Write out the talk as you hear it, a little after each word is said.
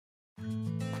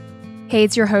Hey,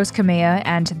 it's your host, Kamea,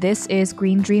 and this is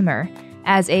Green Dreamer.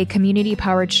 As a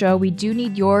community-powered show, we do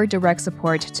need your direct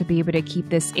support to be able to keep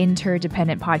this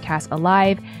interdependent podcast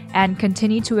alive and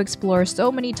continue to explore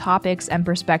so many topics and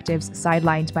perspectives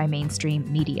sidelined by mainstream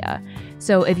media.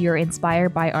 So if you're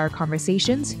inspired by our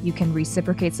conversations, you can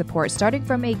reciprocate support starting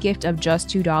from a gift of just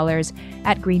 $2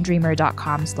 at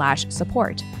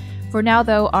greendreamer.com/support. For now,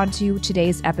 though, on to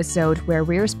today's episode where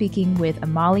we're speaking with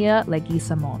Amalia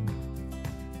Leguizamon.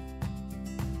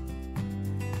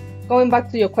 Going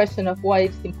back to your question of why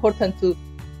it's important to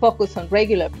focus on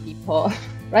regular people,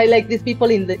 right? Like these people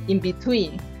in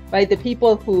between, right? The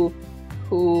people who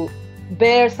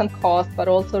bear some cost but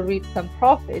also reap some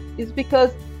profit, is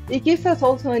because it gives us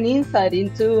also an insight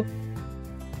into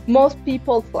most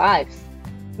people's lives.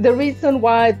 The reason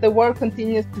why the world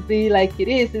continues to be like it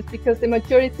is because the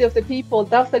majority of the people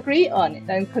does agree on it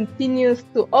and continues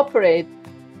to operate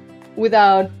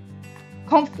without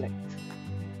conflict.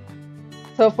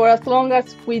 So for as long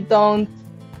as we don't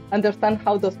understand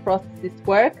how those processes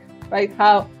work, right,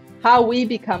 how we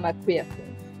become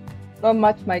acquiescent, not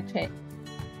much might change.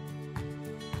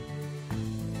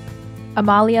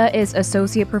 Amalia is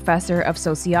Associate Professor of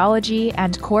Sociology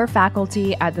and core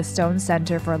faculty at the Stone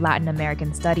Center for Latin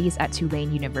American Studies at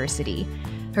Tulane University.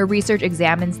 Her research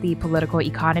examines the political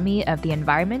economy of the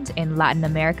environment in Latin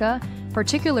America,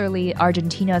 particularly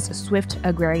Argentina's swift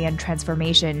agrarian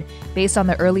transformation based on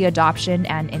the early adoption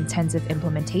and intensive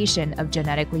implementation of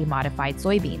genetically modified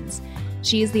soybeans.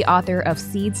 She is the author of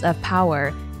Seeds of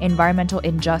Power: Environmental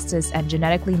Injustice and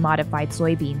Genetically Modified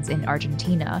Soybeans in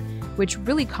Argentina, which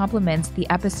really complements the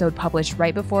episode published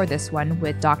right before this one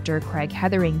with Dr. Craig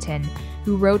Hetherington,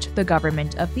 who wrote The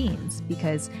Government of Beans,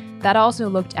 because that also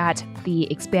looked at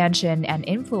the expansion and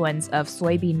influence of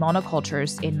soybean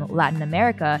monocultures in Latin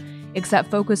America,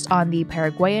 except focused on the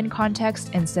Paraguayan context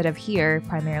instead of here,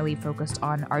 primarily focused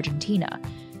on Argentina.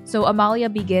 So Amalia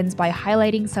begins by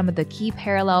highlighting some of the key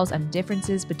parallels and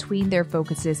differences between their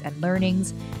focuses and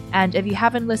learnings. And if you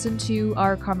haven't listened to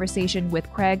our conversation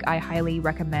with Craig, I highly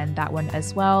recommend that one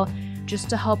as well, just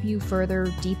to help you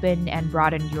further deepen and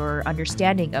broaden your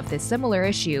understanding of this similar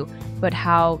issue, but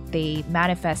how they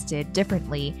manifested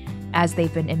differently as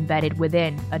they've been embedded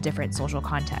within a different social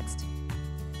context.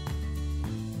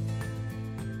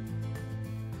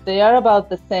 They are about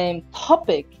the same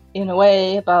topic in a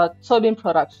way, about soybean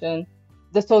production,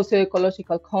 the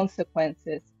socio-ecological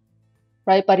consequences,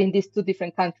 right? But in these two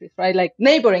different countries, right? Like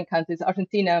neighboring countries,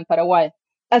 Argentina and Paraguay.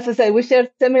 As I said, we share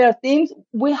similar themes.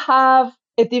 We have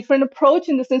a different approach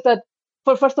in the sense that,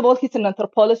 first of all, he's an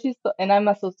anthropologist and I'm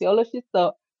a sociologist.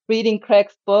 So reading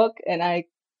Craig's book, and I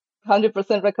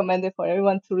 100% recommend it for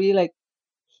everyone to read, like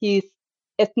his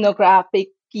ethnographic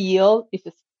field is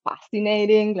just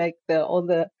fascinating. Like all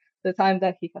the time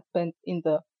that he has spent in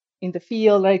the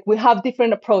field. Like we have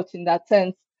different approach in that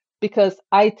sense, because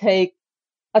I take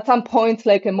at some points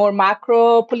like a more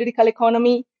macro political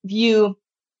economy view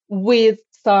with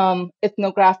some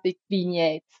ethnographic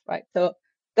vignettes, right? So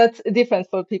that's a difference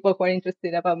for people who are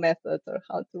interested about methods or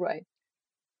how to write.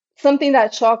 Something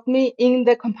that shocked me in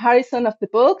the comparison of the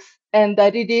books, and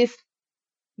that it is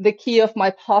the key of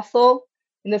my puzzle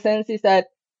in the sense, is that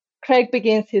Craig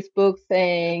begins his book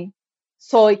saying,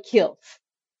 soy kills,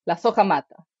 la soja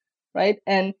mata, right?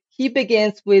 And he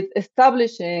begins with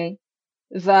establishing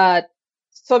that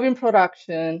soybean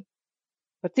production,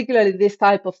 particularly this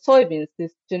type of soybeans,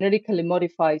 this genetically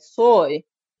modified soy,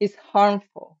 is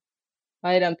harmful,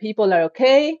 right? And people are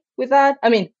okay with that. I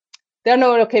mean, they're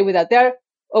not okay with that. They're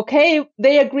okay.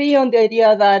 They agree on the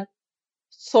idea that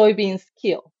soybeans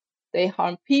kill. They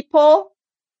harm people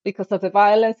because of the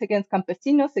violence against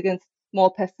campesinos, against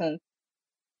small peasants,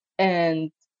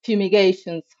 and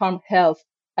fumigations harm health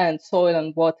and soil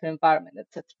and water environment,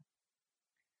 etc.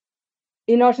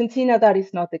 In Argentina, that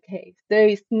is not the case. There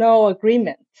is no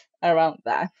agreement around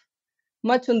that.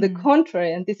 Much on the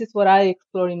contrary, and this is what I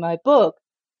explore in my book,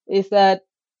 is that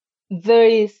there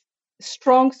is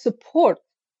strong support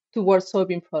towards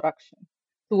soybean production,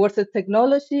 towards the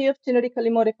technology of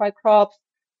genetically modified crops,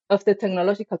 of the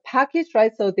technological package,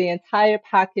 right? So the entire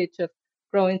package of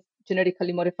growing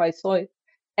genetically modified soy,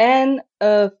 and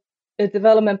of a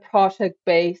development project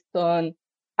based on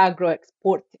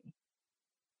agro-exporting.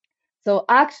 So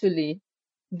actually,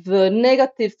 the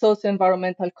negative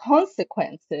socio-environmental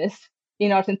consequences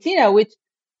in Argentina, which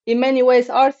in many ways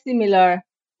are similar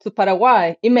to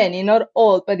Paraguay, in many, not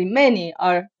all, but in many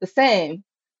are the same,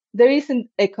 there isn't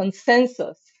a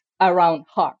consensus around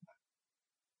harm.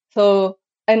 So,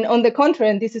 and on the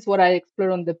contrary, and this is what I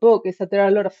explore on the book, is that there are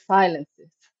a lot of silences.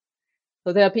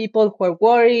 So there are people who are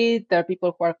worried, there are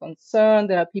people who are concerned,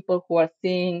 there are people who are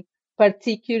seeing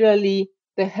particularly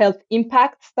the health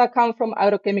impacts that come from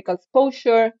agrochemical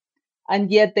exposure,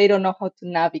 and yet they don't know how to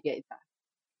navigate that.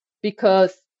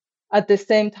 Because at the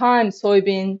same time,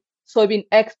 soybean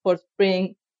exports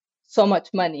bring so much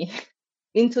money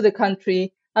into the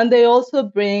country, and they also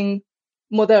bring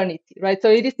modernity, right? So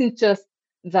it isn't just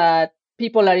that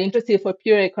people are interested for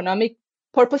pure economic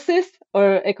purposes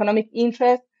or economic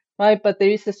interest, right? But there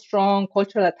is a strong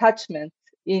cultural attachment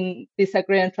in this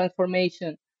agrarian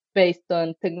transformation based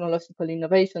on technological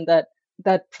innovation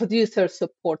that producers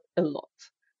support a lot.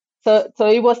 So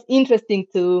it was interesting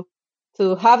to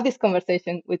have this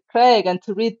conversation with Craig and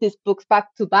to read these books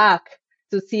back to back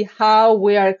to see how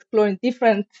we are exploring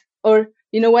different, or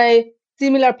in a way,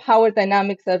 similar power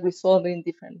dynamics that resolve in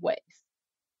different ways.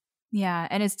 Yeah,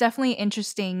 and it's definitely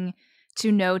interesting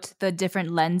to note the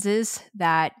different lenses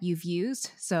that you've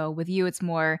used. So with you, it's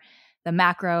more the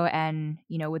macro, and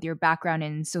with your background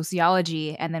in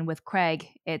sociology, and then with Craig,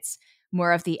 it's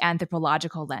more of the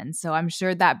anthropological lens. So I'm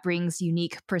sure that brings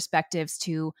unique perspectives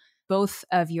to both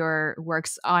of your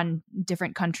works on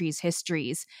different countries'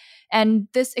 histories. And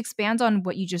this expands on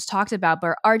what you just talked about,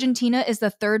 but Argentina is the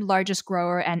third largest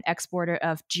grower and exporter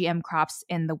of GM crops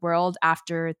in the world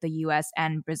after the US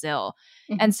and Brazil.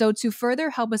 Mm-hmm. And so, to further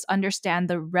help us understand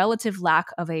the relative lack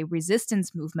of a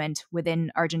resistance movement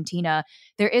within Argentina,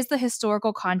 there is the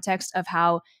historical context of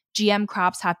how GM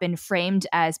crops have been framed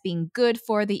as being good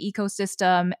for the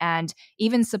ecosystem and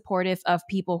even supportive of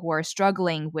people who are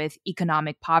struggling with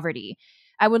economic poverty.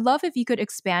 I would love if you could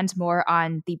expand more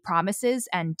on the promises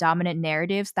and dominant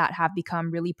narratives that have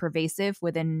become really pervasive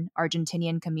within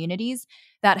Argentinian communities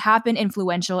that have been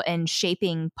influential in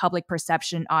shaping public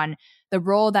perception on the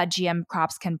role that GM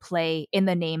crops can play in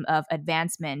the name of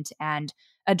advancement and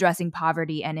addressing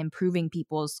poverty and improving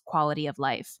people's quality of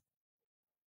life.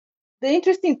 The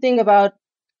interesting thing about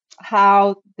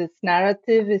how this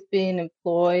narrative is being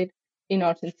employed in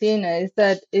Argentina is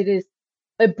that it is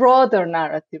a broader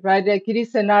narrative, right? Like it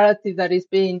is a narrative that is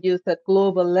being used at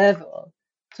global level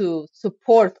to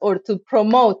support or to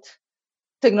promote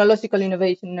technological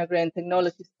innovation in agrarian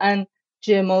technologies and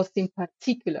GMOs in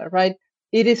particular, right?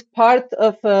 It is part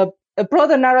of a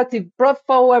broader narrative brought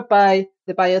forward by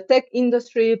the biotech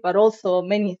industry, but also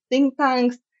many think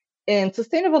tanks and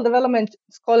sustainable development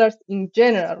scholars in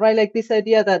general, right? Like this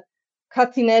idea that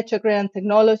cutting edge agrarian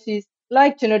technologies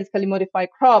like genetically modified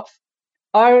crops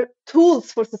are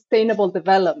tools for sustainable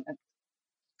development.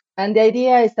 And the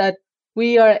idea is that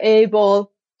we are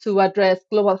able to address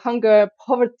global hunger,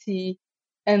 poverty,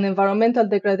 and environmental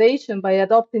degradation by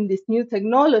adopting these new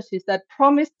technologies that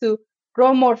promise to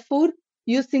grow more food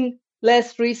using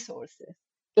less resources.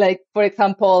 Like, for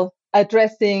example,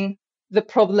 addressing the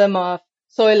problem of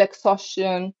soil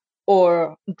exhaustion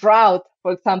or drought,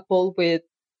 for example, with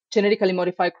genetically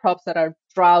modified crops that are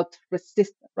drought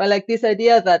resistant, right? Like this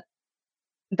idea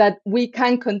that we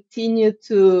can continue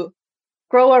to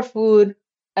grow our food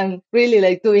and really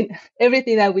like doing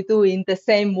everything that we do in the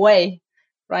same way,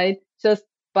 right? Just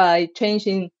by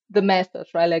changing the methods,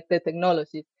 right? Like the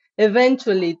technologies.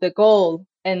 Eventually the goal,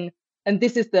 and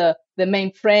this is the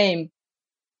main frame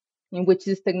in which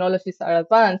these technologies are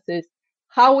advanced, is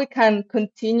how we can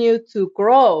continue to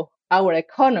grow our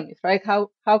economies, right?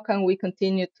 How can we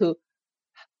continue to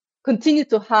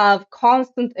have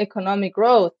constant economic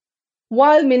growth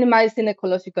while minimizing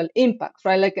ecological impacts,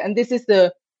 right? Like, and this is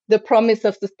the promise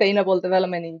of sustainable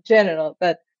development in general,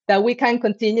 that we can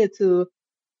continue to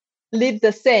live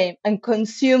the same and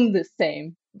consume the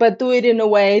same, but do it in a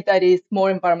way that is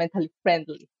more environmentally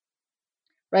friendly,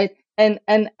 right? And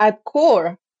at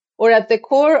the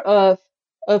core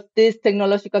of these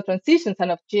technological transitions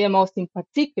and of GMOs in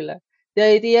particular, the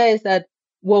idea is that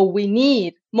what we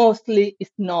need mostly is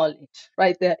knowledge,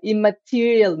 right? The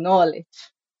immaterial knowledge,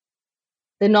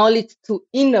 the knowledge to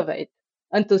innovate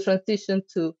and to transition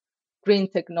to green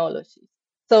technologies.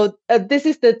 So this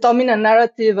is the dominant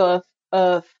narrative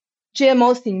of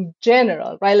GMOs in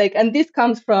general, right? Like, and this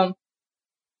comes from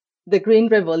the Green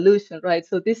Revolution, right?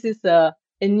 So this is a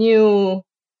new,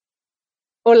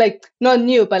 or like not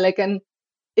new, but like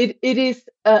it is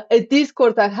a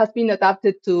discourse that has been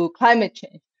adapted to climate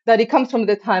change. That it comes from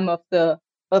the time of the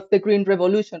Green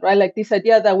Revolution, right? Like this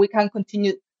idea that we can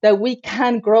continue, that we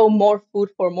can grow more food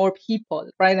for more people,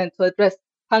 right? And to address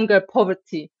hunger,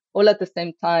 poverty, all at the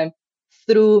same time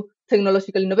through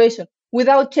technological innovation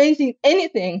without changing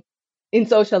anything in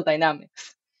social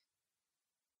dynamics.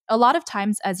 A lot of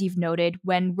times, as you've noted,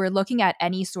 when we're looking at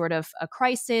any sort of a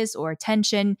crisis or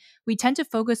tension, we tend to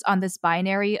focus on this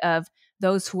binary of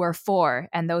those who are for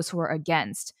and those who are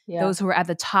against, Yeah. those who are at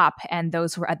the top and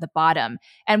those who are at the bottom.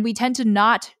 And we tend to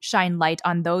not shine light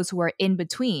on those who are in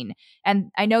between.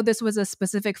 And I know this was a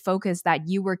specific focus that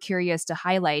you were curious to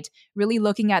highlight, really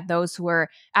looking at those who are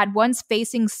at once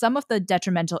facing some of the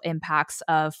detrimental impacts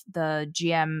of the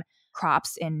GM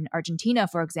crops in Argentina,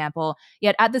 for example,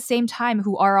 yet at the same time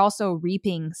who are also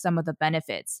reaping some of the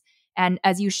benefits. And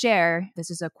as you share, this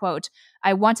is a quote,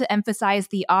 I want to emphasize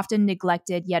the often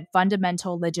neglected yet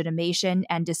fundamental legitimation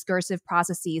and discursive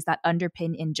processes that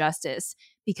underpin injustice,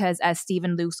 because as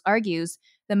Stephen Luce argues,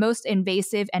 the most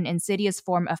invasive and insidious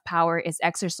form of power is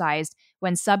exercised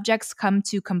when subjects come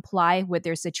to comply with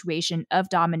their situation of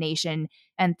domination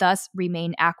and thus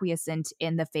remain acquiescent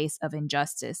in the face of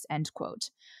injustice, end quote.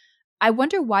 I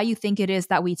wonder why you think it is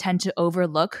that we tend to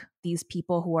overlook these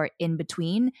people who are in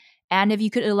between. And if you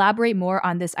could elaborate more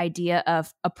on this idea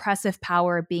of oppressive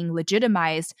power being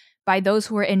legitimized by those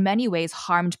who are in many ways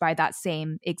harmed by that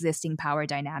same existing power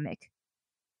dynamic.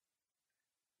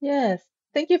 Yes.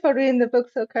 Thank you for reading the book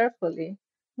so carefully.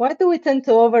 Why do we tend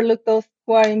to overlook those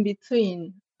who are in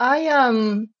between?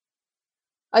 I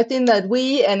think that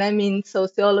we, and I mean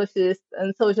sociologists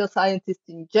and social scientists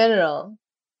in general,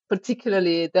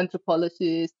 particularly the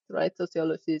anthropologists, right,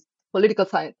 sociologists, political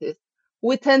scientists,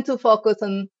 we tend to focus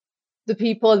on the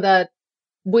people that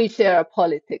we share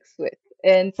politics with.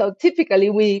 And so typically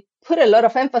we put a lot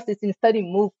of emphasis in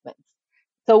studying movements.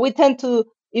 So we tend to,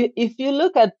 if you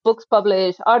look at books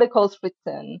published, articles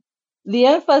written, the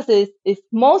emphasis is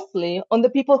mostly on the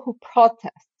people who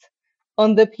protest,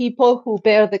 on the people who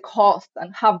bear the cost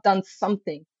and have done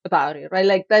something about it, right?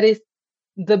 Like that is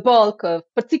the bulk of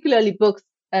particularly books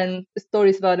and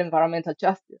stories about environmental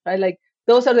justice, right? Like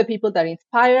those are the people that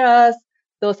inspire us.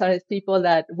 Those are the people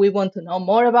that we want to know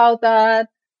more about that.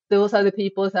 Those are the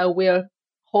people that we're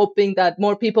hoping that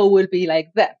more people will be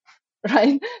like them,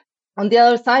 right? On the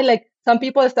other side, like some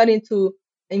people are starting to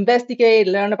investigate,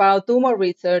 learn about, do more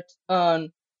research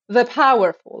on the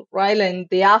powerful, right? And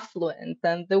the affluent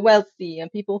and the wealthy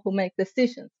and people who make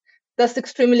decisions. That's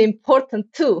extremely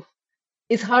important too.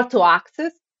 It's hard to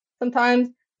access sometimes.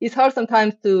 It's hard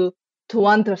sometimes to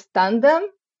understand them.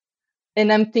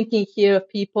 And I'm thinking here of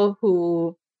people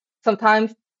who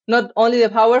sometimes not only the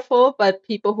powerful, but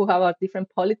people who have a different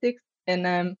politics. And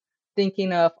I'm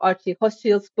thinking of Archie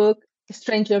Hochschild's book,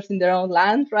 Strangers in Their Own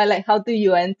Land, right? Like how do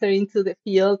you enter into the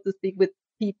field to speak with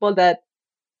people that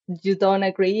you don't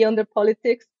agree on their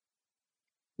politics?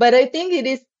 But I think it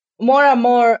is more and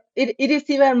more, it is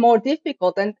even more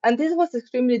difficult. And this was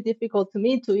extremely difficult to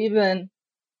me to even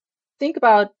think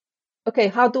about, okay,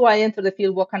 how do I enter the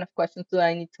field? What kind of questions do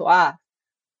I need to ask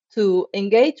to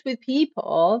engage with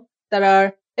people that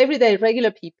are everyday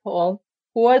regular people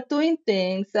who are doing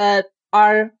things that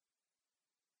are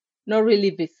not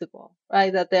really visible,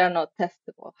 right? That they are not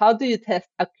testable. How do you test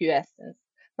acquiescence,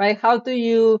 right? How do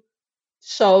you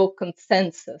show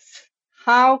consensus?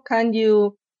 How can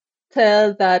you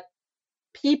tell that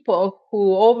people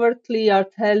who overtly are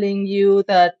telling you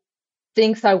that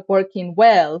things are working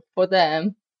well for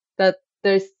them, that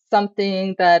there's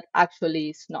something that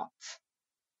actually is not?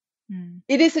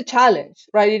 It is a challenge,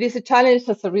 right? It is a challenge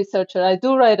as a researcher. I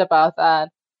do write about that.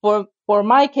 For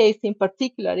my case in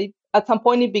particular, at some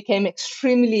point it became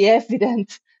extremely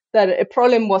evident that a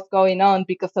problem was going on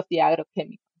because of the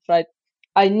agrochemicals, right?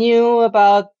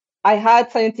 I had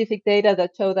scientific data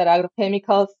that showed that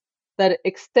agrochemicals, that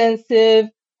extensive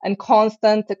and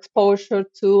constant exposure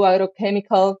to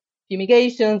agrochemical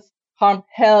fumigations harm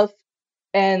health,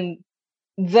 and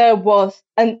there was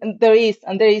and there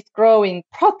is growing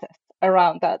protest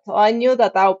around that. So I knew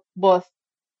that that was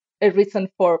a reason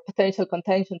for potential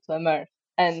contention to emerge,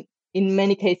 and in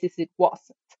many cases it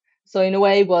wasn't. So in a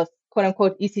way, it was quote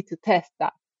unquote easy to test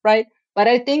that, right? But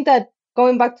I think that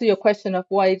going back to your question of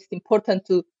why it's important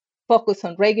to focus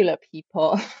on regular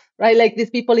people, right? Like these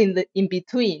people in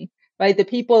between, right? The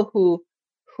people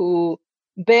who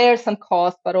bear some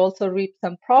cost but also reap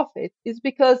some profit, is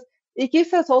because it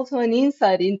gives us also an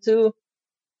insight into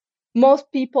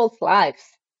most people's lives.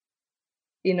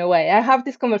 In a way, I have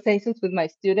these conversations with my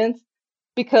students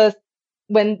because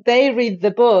when they read the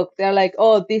book, they're like,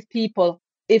 oh, these people,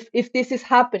 if this is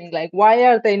happening, like, why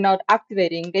are they not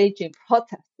activating, engaging,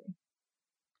 protesting?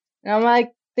 And I'm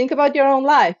like, think about your own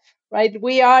life, right?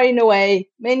 We are, in a way,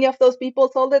 many of those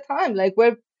people all the time. Like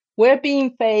we're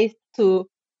being faced to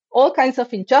all kinds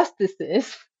of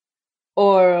injustices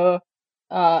or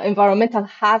environmental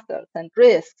hazards and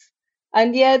risks,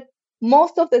 and yet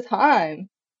most of the time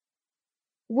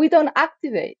we don't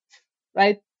activate,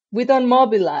 right? We don't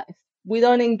mobilize, we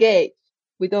don't engage,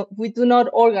 we do not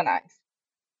organize.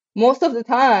 Most of the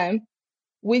time,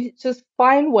 we just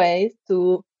find ways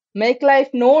to make life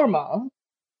normal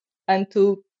and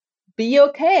to be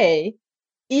okay,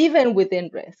 even within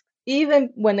risk, even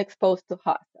when exposed to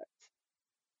hazards,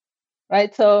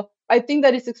 right? So I think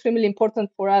that it's extremely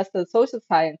important for us as social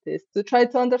scientists to try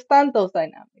to understand those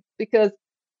dynamics, because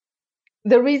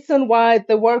the reason why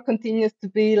the world continues to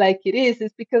be like it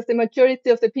is because the majority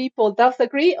of the people does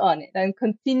agree on it and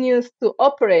continues to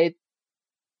operate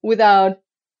without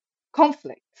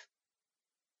conflict.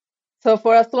 So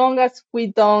for as long as we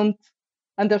don't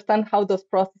understand how those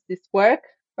processes work,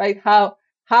 right,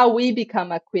 how we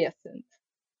become acquiescent,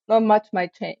 not much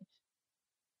might change.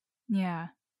 Yeah.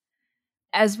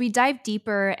 As we dive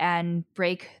deeper and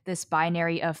break this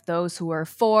binary of those who are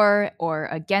for or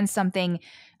against something,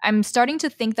 I'm starting to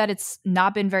think that it's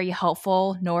not been very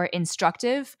helpful nor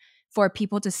instructive for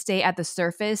people to stay at the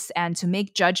surface and to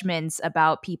make judgments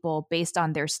about people based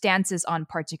on their stances on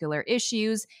particular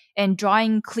issues and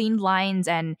drawing clean lines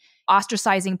and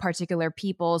ostracizing particular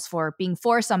peoples for being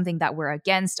for something that we're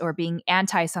against or being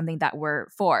anti something that we're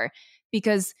for.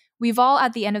 Because we've all,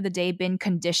 at the end of the day, been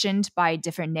conditioned by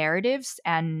different narratives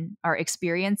and our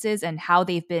experiences and how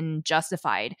they've been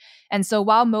justified. And so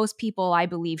while most people, I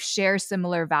believe, share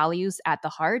similar values at the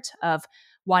heart of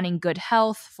wanting good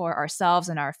health for ourselves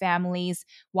and our families,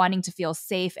 wanting to feel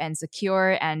safe and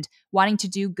secure, and wanting to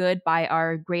do good by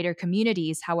our greater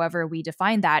communities, however we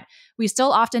define that, we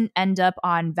still often end up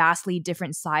on vastly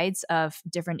different sides of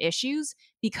different issues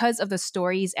because of the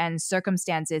stories and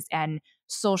circumstances and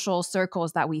social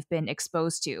circles that we've been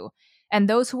exposed to. And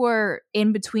those who are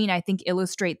in between, I think,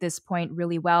 illustrate this point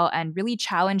really well and really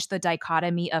challenge the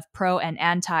dichotomy of pro and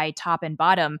anti, top and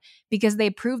bottom, because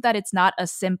they prove that it's not a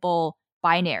simple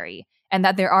binary and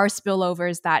that there are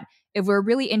spillovers that, if we're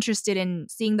really interested in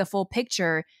seeing the full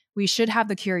picture, we should have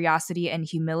the curiosity and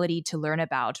humility to learn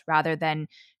about, rather than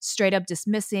straight up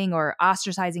dismissing or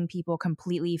ostracizing people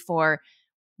completely for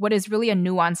what is really a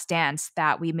nuanced stance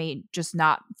that we may just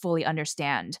not fully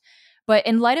understand. But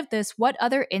in light of this, what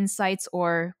other insights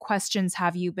or questions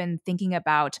have you been thinking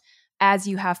about as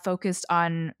you have focused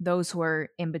on those who are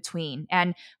in between?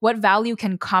 And what value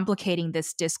can complicating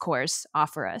this discourse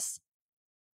offer us?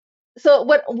 So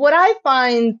what I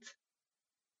find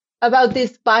about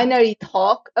this binary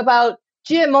talk about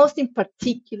GMOs in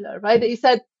particular, right, is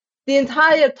that the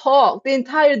entire talk, the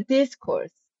entire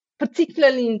discourse,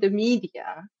 particularly in the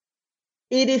media,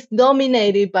 it is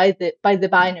dominated by the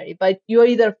binary, but you're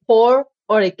either for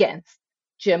or against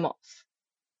GMOs.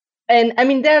 And I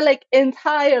mean, they're like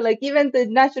entire, like even the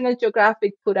National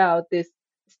Geographic put out this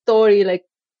story, like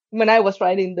when I was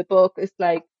writing the book, it's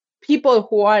like people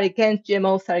who are against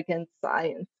GMOs are against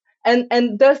science.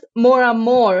 And there's more and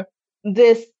more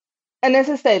this, and as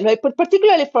I said, right, but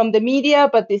particularly from the media,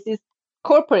 but this is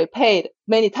corporate paid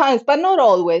many times, but not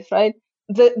always, right?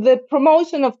 The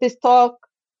promotion of this talk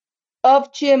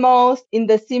of GMOs in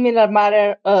the similar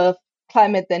matter of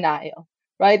climate denial,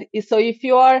 right? So if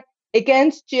you are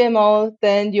against GMOs,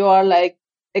 then you are like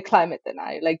a climate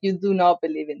denier, like you do not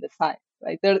believe in the science,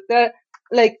 right? They're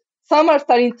like some are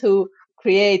starting to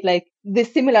create like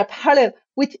this similar parallel,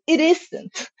 which it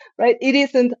isn't, right? It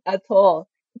isn't at all,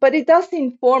 but it does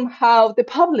inform how the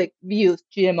public views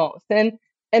GMOs, and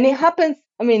it happens.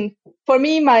 I mean, for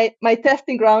me, my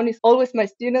testing ground is always my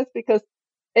students, because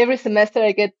every semester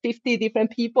I get 50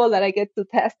 different people that I get to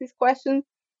test these questions,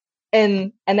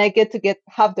 and I get to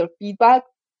have their feedback.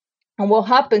 And what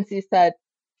happens is that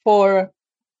for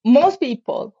most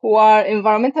people who are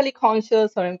environmentally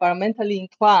conscious or environmentally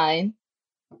inclined,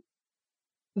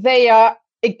 they are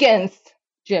against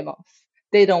GMOs.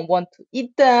 They don't want to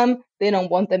eat them. They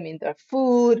don't want them in their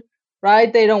food,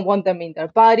 right? They don't want them in their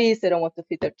bodies. They don't want to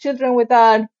feed their children with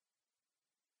that.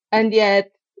 And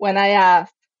yet, when I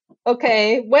asked,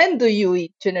 okay, when do you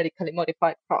eat genetically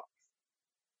modified crops?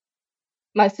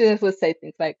 My students would say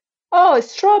things like, oh,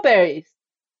 strawberries,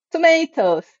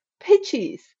 tomatoes,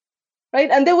 peaches, right?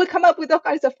 And they would come up with all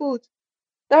kinds of foods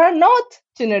that are not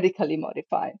genetically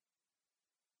modified,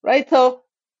 right? So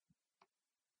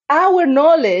our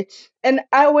knowledge and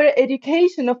our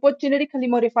education of what genetically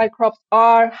modified crops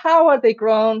are, how are they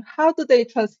grown, how do they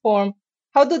transform,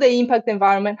 how do they impact the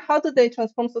environment, how do they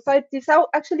transform society, is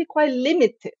actually quite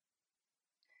limited.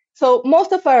 So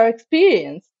most of our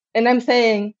experience, and I'm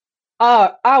saying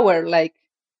our like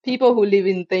people who live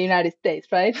in the United States,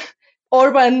 right?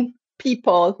 Urban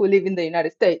people who live in the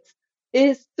United States,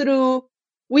 is through,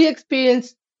 we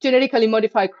experience genetically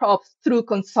modified crops through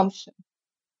consumption.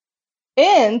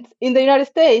 And in the United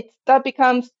States, that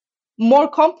becomes more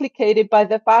complicated by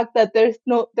the fact that there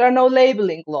are no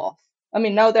labeling laws, I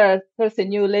mean, now there's a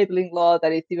new labeling law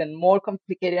that is even more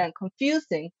complicated and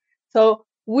confusing. So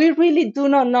we really do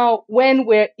not know when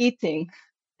we're eating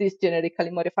these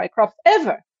genetically modified crops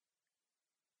ever,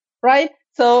 right?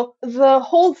 So the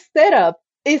whole setup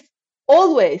is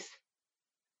always,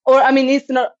 or I mean, it's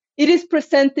not, it is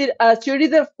presented as you're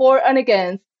either for and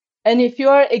against. And if you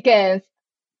are against,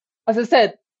 as I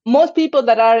said, most people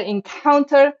that are in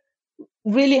counter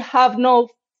really have no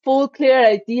full clear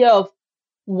idea of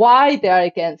why they are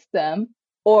against them,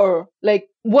 or like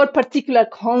what particular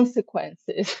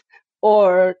consequences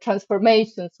or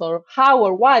transformations or how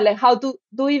or why, like how do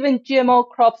even GMO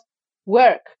crops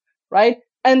work, right?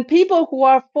 And people who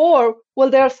are for,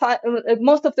 well,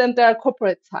 most of them, they are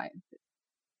corporate scientists.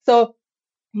 So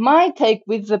my take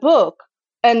with the book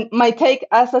and my take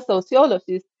as a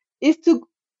sociologist is to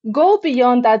go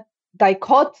beyond that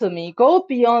dichotomy, go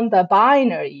beyond the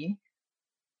binary,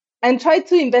 and try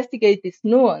to investigate these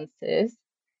nuances.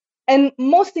 And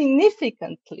most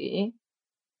significantly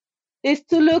is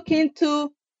to look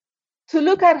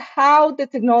at how the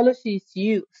technology is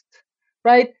used,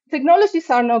 right? Technologies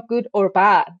are not good or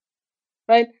bad,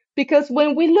 right? Because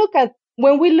when we look at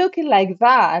it like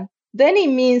that, then it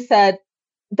means that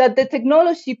the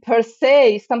technology per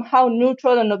se is somehow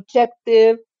neutral and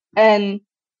objective, and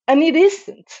it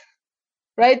isn't,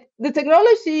 right? The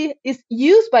technology is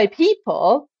used by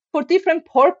people for different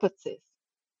purposes.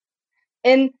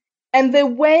 And the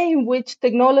way in which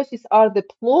technologies are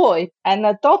deployed and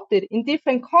adopted in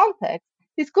different contexts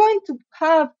is going to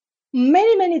have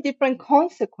many, many different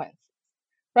consequences,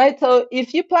 right? So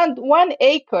if you plant 1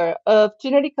 acre of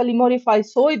genetically modified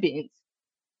soybeans,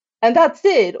 and that's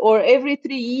it, or every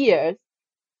 3 years,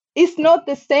 it's not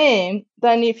the same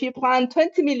than if you plant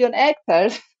 20 million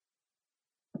hectares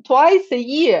twice a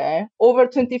year over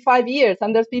 25 years,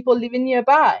 and there's people living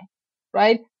nearby,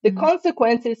 right? The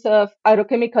consequences of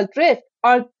agrochemical drift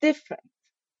are different,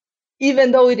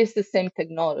 even though it is the same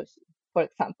technology, for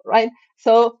example, right?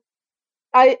 So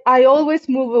I always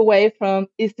move away from,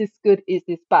 is this good, is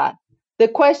this bad? The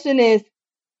question is,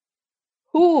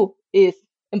 who is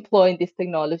employing these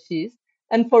technologies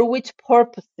and for which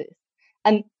purposes?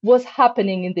 And what's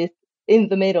happening in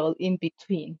the middle, in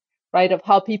between, right? Of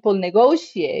how people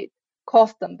negotiate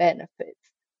cost and benefits.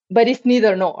 But it's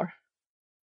neither nor.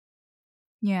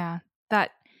 Yeah,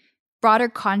 that broader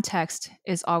context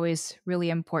is always really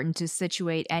important to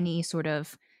situate any sort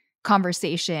of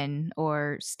conversation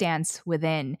or stance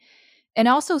within. And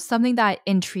also, something that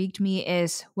intrigued me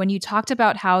is when you talked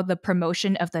about how the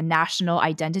promotion of the national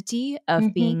identity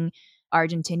of being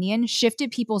Argentinian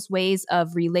shifted people's ways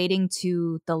of relating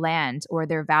to the land or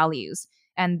their values.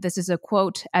 And this is a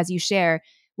quote as you share: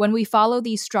 when we follow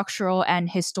these structural and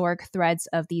historic threads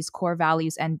of these core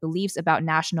values and beliefs about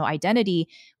national identity,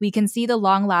 we can see the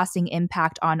long lasting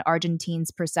impact on Argentines'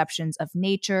 perceptions of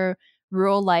nature,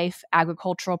 rural life,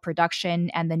 agricultural production,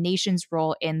 and the nation's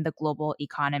role in the global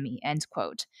economy, end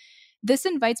quote. This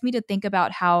invites me to think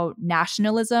about how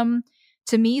nationalism,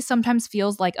 to me, sometimes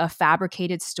feels like a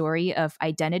fabricated story of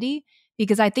identity,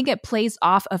 because I think it plays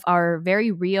off of our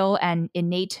very real and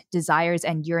innate desires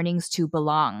and yearnings to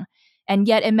belong. And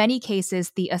yet, in many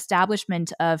cases, the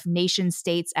establishment of nation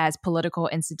states as political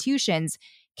institutions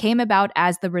came about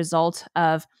as the result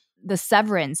of the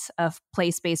severance of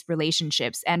place-based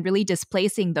relationships and really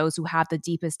displacing those who have the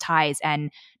deepest ties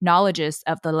and knowledges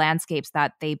of the landscapes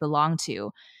that they belong to.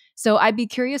 So I'd be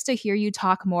curious to hear you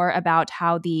talk more about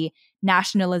how the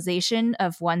nationalization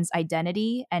of one's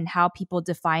identity and how people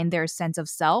define their sense of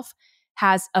self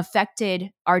has affected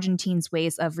Argentines'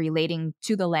 ways of relating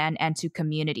to the land and to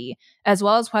community, as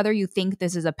well as whether you think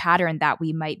this is a pattern that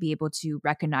we might be able to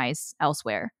recognize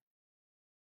elsewhere.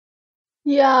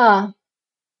 Yeah.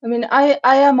 I mean, I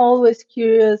am always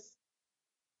curious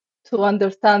to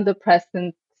understand the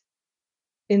present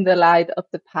in the light of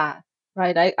the past,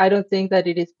 right? I don't think that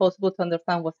it is possible to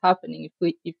understand what's happening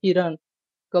if you don't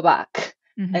go back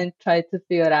and try to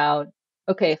figure out,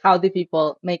 okay, how do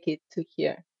people make it to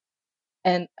here?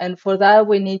 And for that,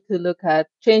 we need to look at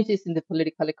changes in the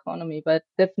political economy, but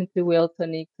definitely we also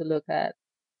need to look at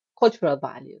cultural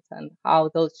values and how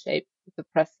those shape the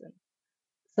present.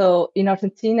 So in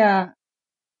Argentina,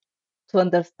 to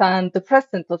understand the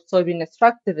presence of soybean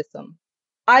extractivism,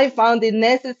 I found it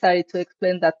necessary to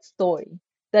explain that story.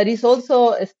 That is also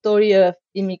a story of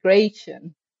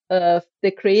immigration, of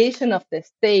the creation of the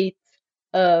state,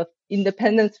 of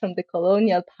independence from the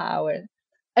colonial power.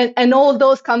 And all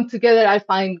those come together, I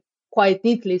find, quite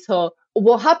neatly. So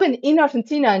what happened in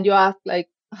Argentina, and you ask, like,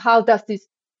 how does this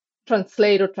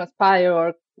translate or transpire,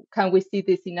 or can we see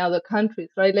this in other countries,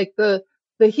 right? Like the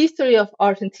the history of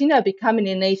Argentina becoming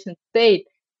a nation state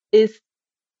is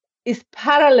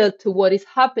parallel to what is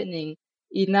happening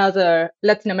in other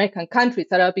Latin American countries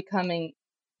that are becoming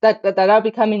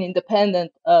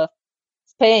independent of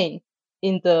Spain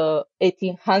in the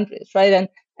 1800s, right?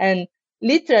 And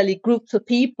literally groups of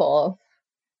people,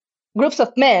 groups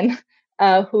of men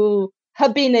who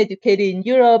have been educated in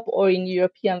Europe or in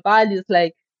European values,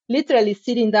 like literally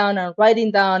sitting down and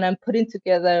writing down and putting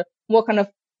together what kind of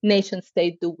nation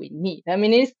state do we need. I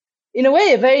mean, it's in a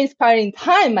way a very inspiring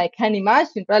time, I can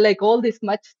imagine, right? Like all this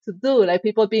much to do, like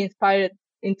people being inspired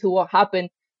into what happened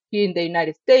here in the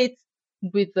United States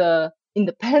with the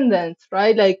independence,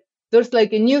 right? Like there's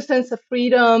like a new sense of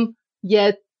freedom,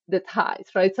 yet the ties,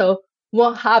 right? So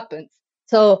what happens?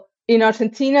 So in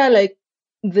Argentina, like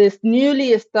this newly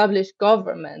established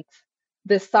government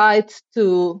decides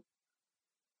to,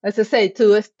 as I say,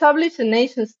 to establish a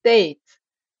nation state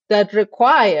that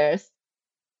requires,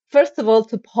 first of all,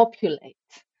 to populate.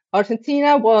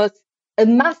 Argentina was a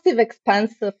massive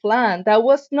expanse of land that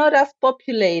was not as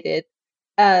populated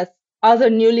as other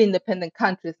newly independent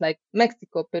countries like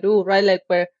Mexico, Peru, right? Like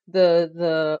where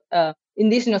the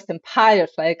indigenous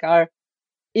empires like are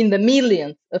in the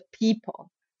millions of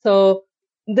people. So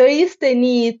there is the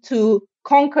need to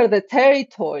conquer the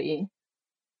territory,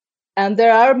 and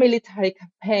there are military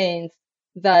campaigns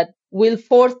that will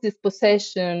force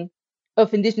dispossession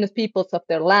of indigenous peoples of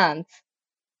their lands.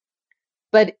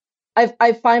 But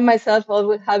I find myself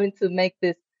always having to make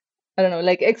this, I don't know,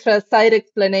 like extra side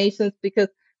explanations, because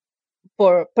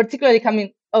for particularly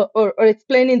coming or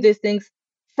explaining these things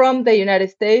from the United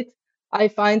States, I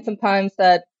find sometimes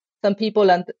that some people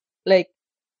like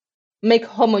make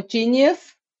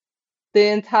homogeneous the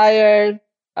entire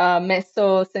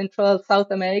Meso Central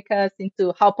South America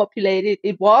into how populated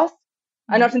it was.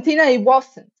 And Argentina, it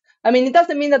wasn't. I mean, it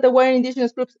doesn't mean that there weren't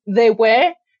indigenous groups. They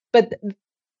were, but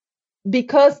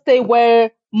because they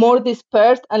were more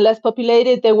dispersed and less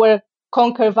populated, they were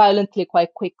conquered violently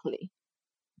quite quickly,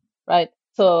 right?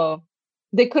 So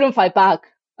they couldn't fight back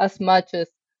as much as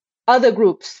other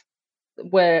groups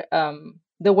where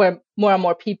there were more and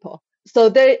more people. So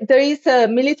there is a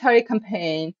military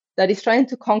campaign that is trying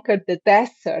to conquer the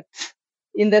desert,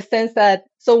 in the sense that,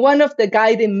 so one of the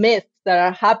guiding myths that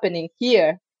are happening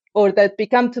here, or that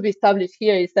become to be established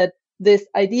here, is that these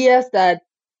ideas that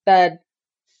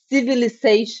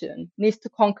civilization needs to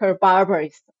conquer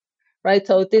barbarism, right?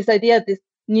 So this idea, this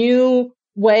new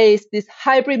ways, this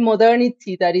hybrid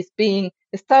modernity that is being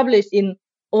established in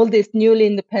all these newly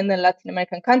independent Latin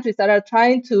American countries that are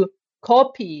trying to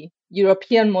copy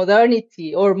European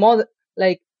modernity, or more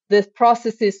like these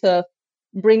processes of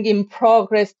bringing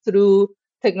progress through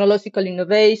technological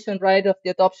innovation, right, of the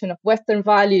adoption of Western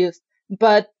values,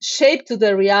 but shaped to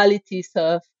the realities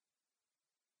of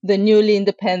the newly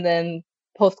independent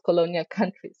post-colonial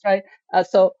countries, right?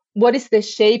 So what is the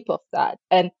shape of that?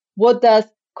 And what does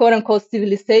quote-unquote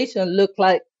civilization look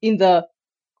like in the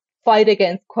fight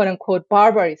against quote-unquote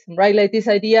barbarism, right? Like this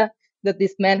idea that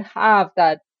these men have,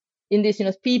 that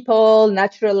indigenous people,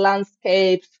 natural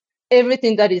landscapes,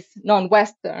 everything that is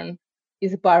non-Western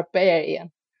is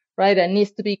barbarian, right? And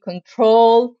needs to be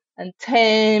controlled and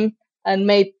tamed and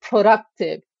made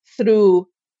productive through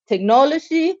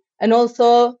technology and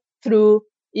also through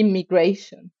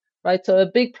immigration, right? So a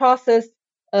big process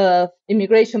of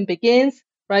immigration begins,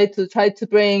 right, to try to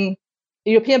bring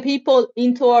European people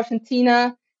into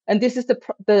Argentina. And this is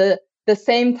the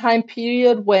same time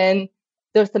period when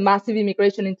there's a massive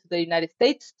immigration into the United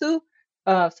States too.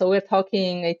 So we're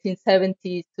talking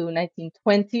 1870s to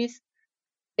 1920s.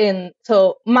 And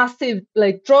so massive,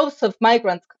 like droves of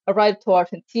migrants arrived to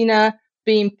Argentina,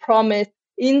 being promised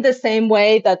in the same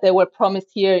way that they were promised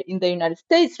here in the United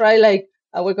States, right? Like,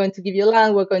 we're going to give you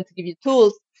land, we're going to give you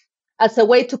tools, as a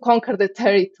way to conquer the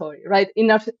territory, right?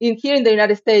 Here in the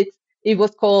United States, it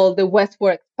was called the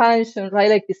westward expansion, right?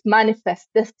 Like this manifest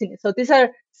destiny. So these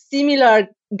are similar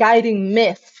guiding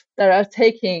myths that are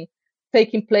taking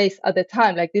place at the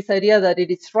time, like this idea that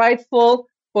it is rightful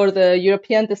for the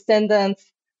European descendants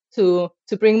to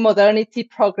bring modernity,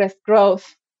 progress,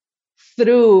 growth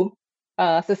through,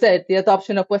 as I said, the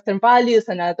adoption of Western values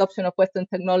and adoption of Western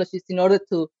technologies in order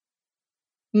to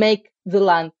make the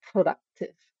land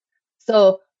productive.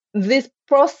 So this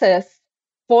process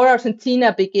for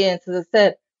Argentina begins, as I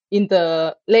said, in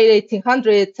the late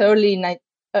 1800s,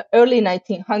 early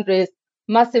 1900s,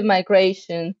 massive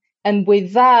migration. And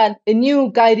with that, a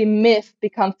new guiding myth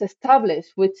becomes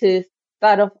established, which is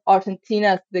that of Argentina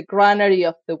as the granary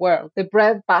of the world, the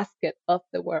breadbasket of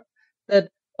the world,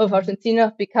 that of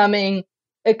Argentina becoming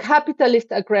a capitalist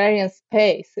agrarian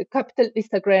space, a capitalist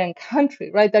agrarian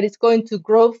country, right, that is going to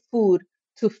grow food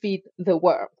to feed the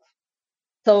world.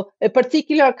 So a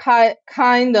particular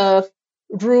kind of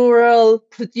rural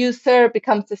producer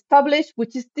becomes established,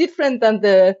 which is different than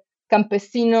the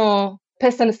campesino,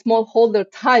 peasant smallholder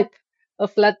type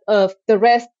of the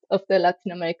rest of the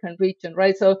Latin American region,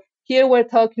 right? So here we're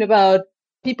talking about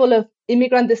people of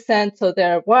immigrant descent, so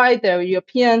they're white, they're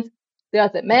Europeans, they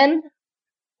are the men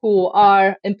who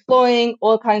are employing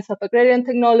all kinds of agrarian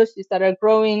technologies that are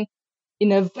growing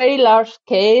in a very large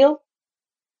scale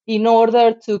in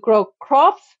order to grow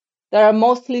crops that are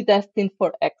mostly destined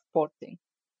for exporting.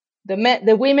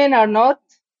 The women are not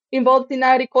involved in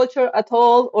agriculture at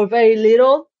all or very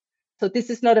little. So this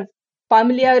is not a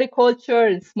family agriculture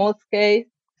in small scale,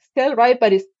 right?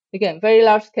 But it's, again, very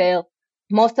large scale.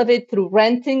 Most of it through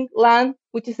renting land,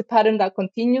 which is a pattern that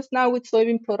continues now with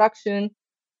soybean production.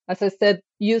 As I said,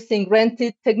 using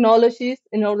rented technologies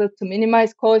in order to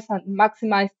minimize costs and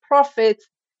maximize profits.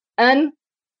 And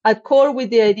at core with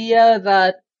the idea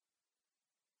that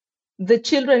the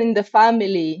children in the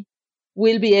family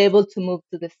will be able to move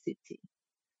to the city,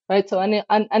 right? So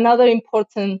another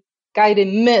important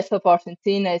guiding myth of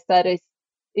Argentina is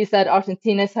that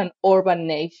Argentina is an urban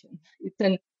nation. It's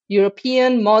an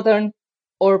European modern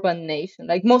urban nation.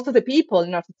 Like most of the people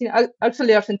in Argentina,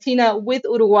 actually Argentina with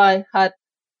Uruguay had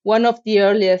one of the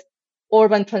earliest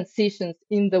urban transitions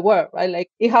in the world, right? Like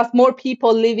it has more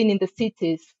people living in the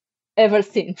cities ever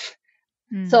since.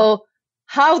 So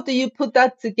how do you put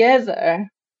that together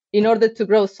in order to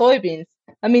grow soybeans?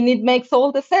 I mean, it makes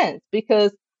all the sense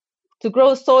because to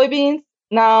grow soybeans,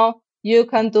 now you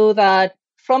can do that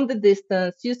from the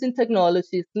distance using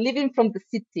technologies, living from the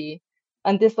city.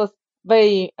 And this was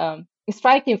very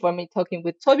striking for me talking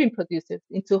with soybean producers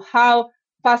into how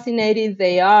fascinated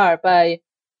they are by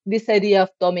this idea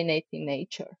of dominating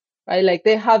nature, right? Like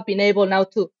they have been able now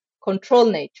to control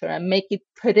nature and make it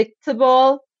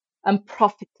predictable and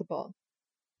profitable.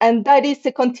 And that is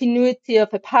a continuity of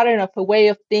a pattern of a way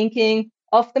of thinking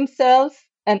of themselves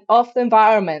and of the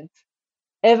environment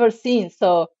ever since.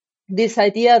 So this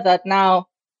idea that now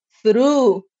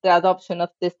through the adoption of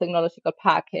this technological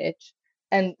package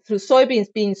and through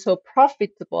soybeans being so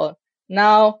profitable,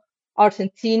 now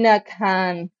Argentina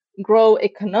can grow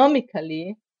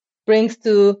economically brings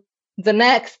to the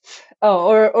next,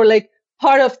 or like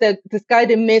part of this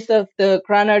guiding myth of the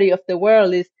granary of the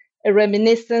world is a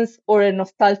reminiscence or a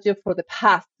nostalgia for the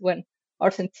past when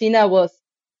Argentina was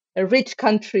a rich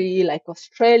country like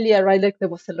Australia, right? Like there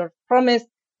was a lot of promise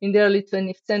in the early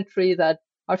 20th century that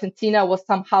Argentina was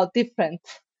somehow different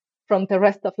from the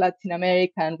rest of Latin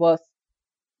America and was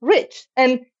rich.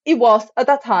 And it was at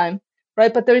that time,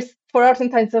 right? But for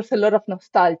Argentines, there's a lot of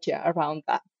nostalgia around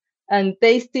that. And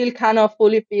they still cannot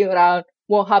fully figure out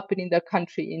what happened in their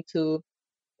country into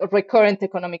a recurrent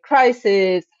economic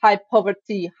crisis, high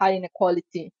poverty, high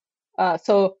inequality.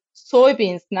 So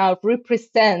soybeans now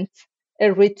represent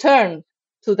a return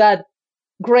to that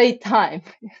great time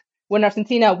when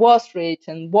Argentina was rich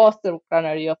and was the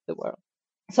granary of the world.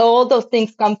 So all those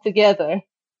things come together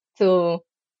to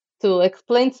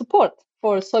explain support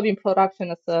for soybean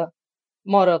production as a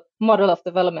model of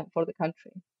development for the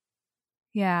country.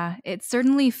 Yeah, it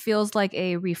certainly feels like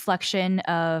a reflection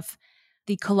of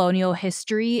the colonial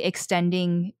history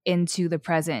extending into the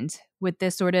present with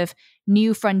this sort of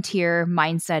new frontier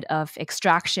mindset of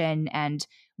extraction and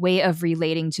way of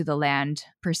relating to the land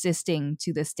persisting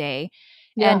to this day.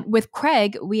 Yeah. And with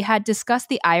Craig, we had discussed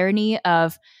the irony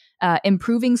of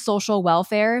improving social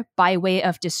welfare by way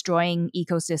of destroying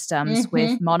ecosystems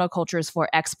with monocultures for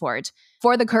export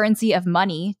for the currency of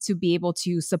money to be able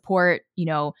to support,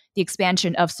 the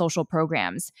expansion of social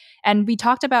programs. And we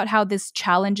talked about how this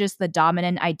challenges the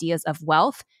dominant ideas of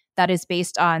wealth that is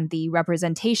based on the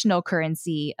representational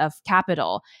currency of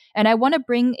capital. And I want to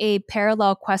bring a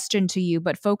parallel question to you,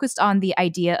 but focused on the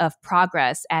idea of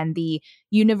progress and the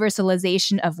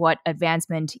universalization of what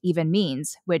advancement even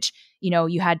means, which,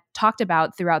 you had talked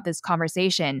about throughout this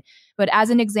conversation. But as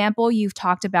an example, you've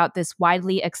talked about this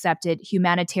widely accepted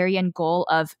humanitarian goal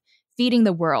of feeding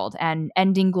the world and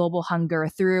ending global hunger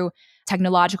through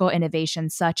technological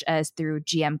innovations such as through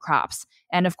GM crops.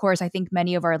 And of course, I think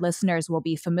many of our listeners will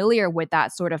be familiar with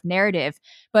that sort of narrative.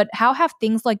 But how have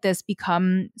things like this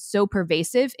become so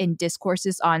pervasive in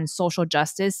discourses on social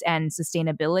justice and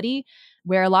sustainability,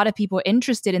 where a lot of people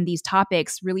interested in these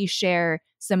topics really share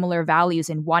similar values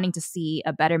in wanting to see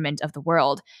a betterment of the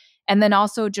world? And then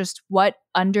also just what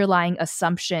underlying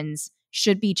assumptions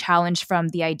should be challenged from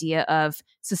the idea of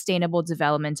sustainable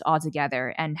development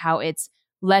altogether and how it's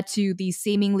led to these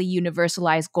seemingly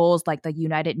universalized goals like the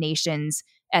United Nations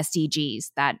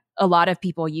SDGs that a lot of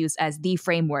people use as the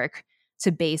framework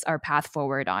to base our path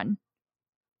forward on.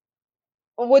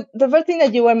 What the first thing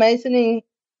that you were mentioning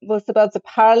was about the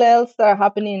parallels that are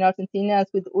happening in Argentina as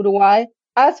with Uruguay,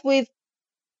 as with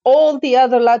all the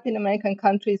other Latin American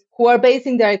countries who are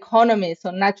basing their economies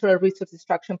on natural resource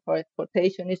extraction for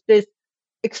exportation. It's this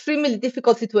extremely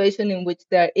difficult situation in which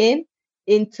they're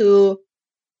into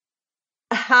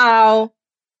how,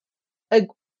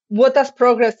 what does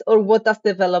progress or what does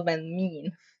development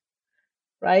mean,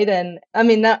 right? And I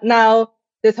mean, now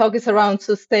the talk is around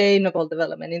sustainable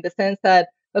development in the sense that,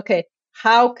 okay,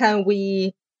 how can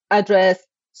we address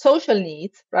social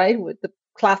needs, right, with the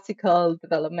classical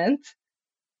development,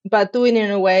 but doing it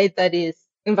in a way that is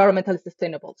environmentally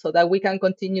sustainable so that we can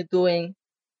continue doing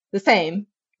the same,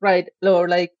 right? Or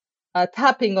like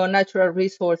tapping on natural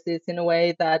resources in a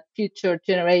way that future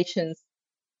generations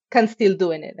can still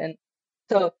doing it. And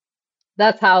so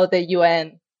that's how the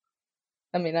UN,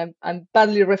 I mean, I'm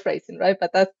badly rephrasing, right?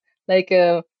 But that's like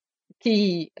a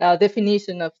key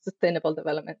definition of sustainable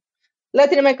development.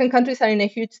 Latin American countries are in a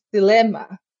huge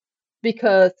dilemma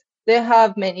because they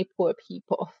have many poor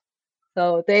people.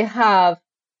 So they have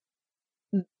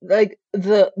like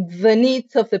the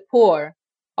needs of the poor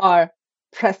are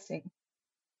pressing,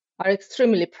 are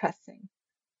extremely pressing.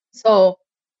 So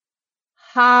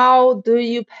how do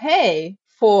you pay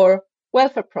for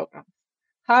welfare programs?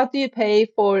 How do you pay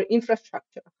for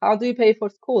infrastructure? How do you pay for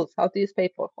schools? How do you pay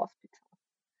for hospitals?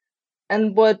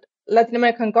 And what Latin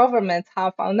American governments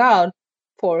have found out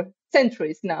for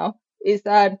centuries now is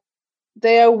that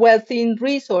they are wealthy in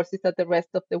resources that the rest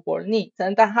of the world needs.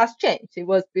 And that has changed.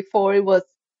 Before it was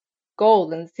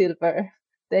gold and silver,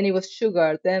 then it was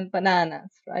sugar, then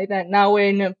bananas, right? And now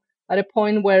we're at a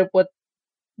point where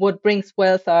what brings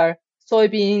wealth are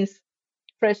soybeans,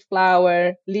 fresh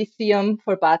flour, lithium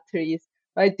for batteries,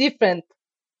 right? Different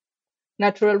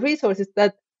natural resources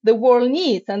that the world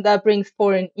needs, and that brings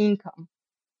foreign income.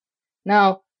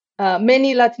 Now,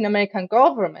 many Latin American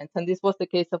governments, and this was the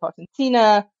case of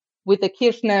Argentina with the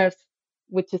Kirchners,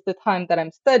 which is the time that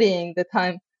I'm studying, the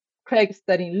time Craig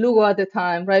studying Lugo at the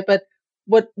time, right? But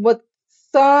what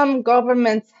some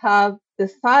governments have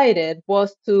decided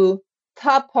was to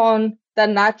tap on the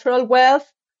natural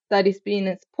wealth that is being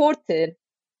exported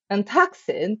and tax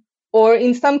it, or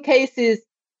in some cases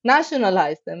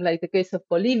nationalize them, like the case of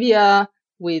Bolivia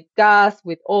with gas,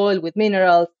 with oil, with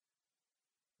minerals,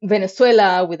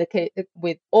 Venezuela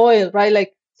with oil, right?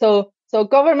 Like so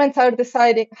governments have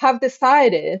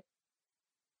decided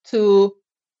to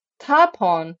tap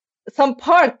on some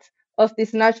part of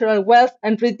this natural wealth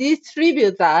and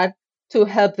redistribute that to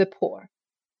help the poor.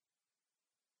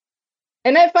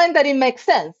 And I find that it makes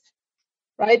sense,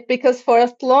 right? Because for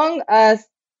as long as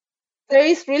there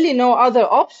is really no other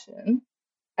option,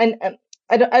 and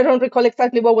I don't recall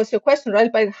exactly what was your question,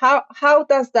 right? But how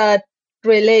does that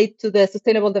relate to the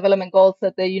Sustainable Development Goals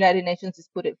that the United Nations is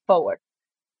putting forward?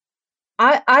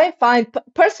 I find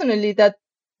personally that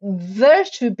there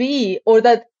should be, or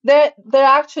that there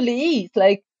actually is,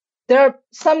 like there are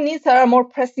some needs that are more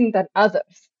pressing than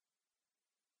others.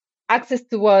 Access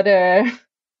to water,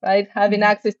 right? Having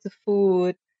access to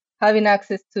food, having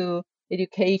access to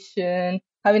education,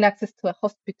 having access to a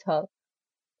hospital.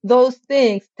 Those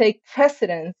things take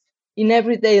precedence in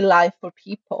everyday life for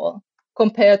people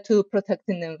compared to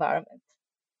protecting the environment.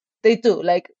 They do.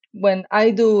 Like when I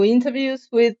do interviews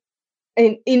with,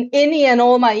 in any and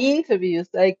all my interviews,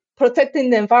 like protecting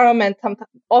the environment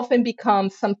often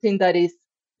becomes something that is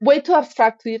way too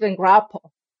abstract to even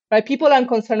grapple, right? People are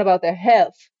concerned about their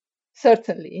health,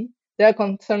 certainly. They are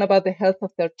concerned about the health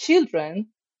of their children.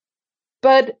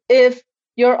 But if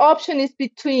your option is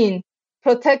between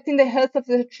protecting the health of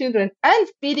their children and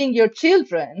feeding your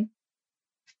children,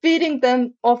 feeding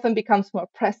them often becomes more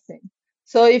pressing.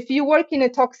 So if you work in a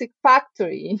toxic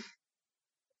factory,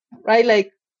 right,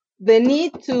 like the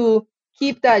need to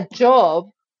keep that job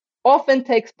often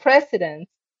takes precedence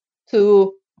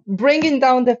to bringing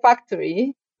down the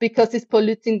factory because it's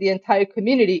polluting the entire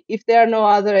community if there are no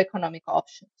other economic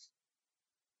options,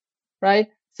 right?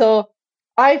 So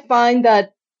I find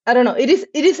that, I don't know, it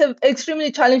is an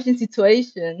extremely challenging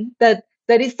situation that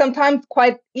is sometimes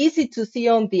quite easy to see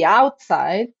on the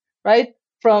outside, right,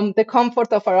 from the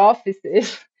comfort of our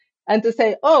offices, and to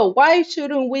say, oh, why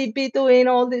shouldn't we be doing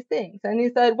all these things? And he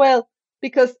said, well,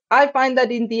 because I find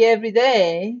that in the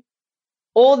everyday,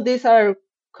 all these are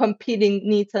competing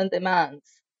needs and demands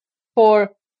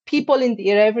for people in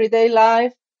their everyday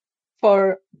life,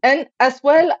 and as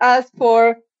well as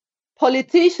for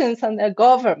politicians and their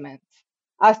governments.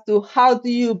 as to how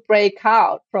do you break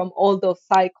out from all those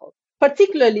cycles,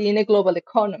 particularly in a global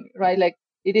economy, right? Like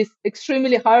it is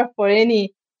extremely hard for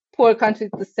any poor country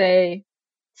to say,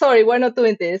 sorry, we're not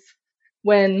doing this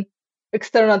when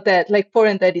external debt, like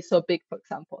foreign debt is so big, for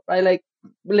example, right? Like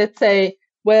let's say,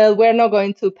 well, we're not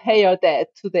going to pay our debt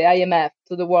to the IMF,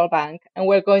 to the World Bank, and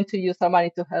we're going to use our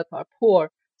money to help our poor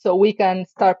so we can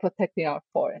start protecting our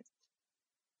forests.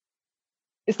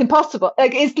 It's impossible.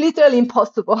 Like it's literally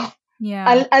impossible.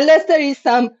 Yeah. Unless there is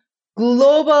some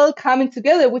global coming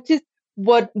together, which is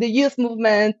what the youth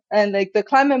movement and like the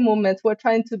climate movements were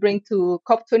trying to bring to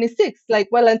COP26. Like,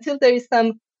 well, until there is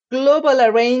some global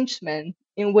arrangement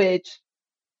in which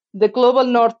the global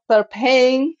north are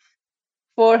paying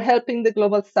for helping the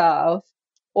global south,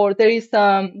 or there is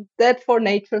some debt for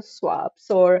nature swaps,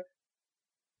 or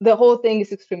the whole thing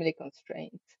is extremely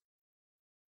constrained.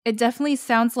 It definitely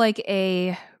sounds like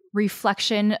a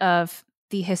reflection of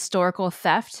the historical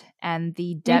theft and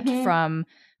the debt from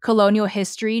colonial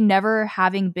history never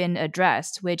having been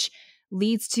addressed, which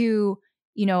leads to,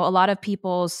 you know, a lot of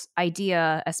people's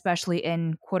idea, especially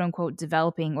in quote unquote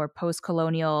developing or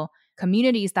post-colonial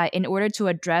communities, that in order to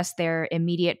address their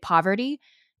immediate poverty,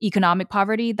 economic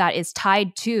poverty that is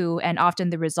tied to and often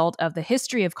the result of the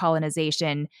history of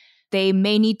colonization, they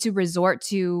may need to resort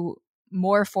to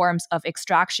more forms of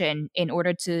extraction in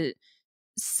order to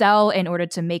sell, in order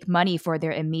to make money for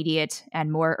their immediate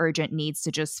and more urgent needs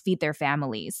to just feed their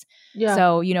families. Yeah.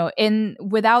 So, you know, in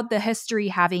without the history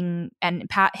having and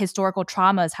historical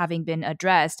traumas having been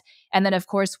addressed, and then of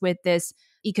course with this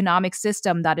economic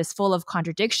system that is full of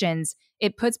contradictions,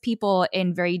 it puts people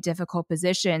in very difficult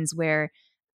positions where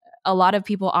a lot of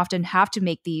people often have to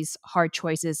make these hard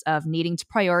choices of needing to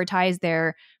prioritize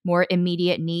their more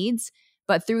immediate needs.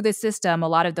 But through the system, a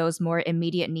lot of those more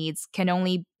immediate needs can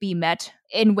only be met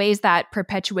in ways that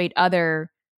perpetuate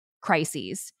other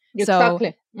crises.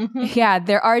 Exactly. So, yeah,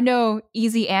 there are no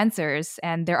easy answers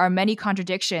and there are many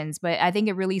contradictions, but I think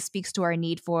it really speaks to our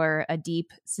need for a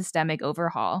deep systemic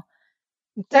overhaul.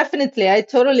 Definitely. I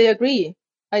totally agree.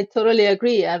 And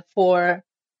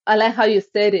I like how you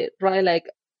said it, right? Like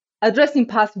addressing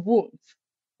past wounds,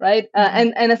 right?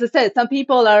 And as I said, some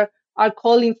people are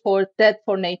calling for debt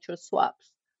for nature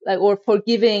swaps, like, or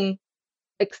forgiving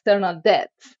external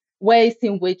debts, ways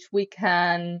in which we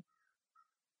can.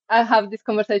 I have this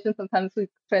conversation sometimes with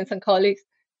friends and colleagues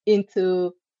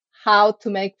into how to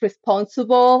make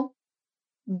responsible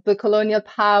the colonial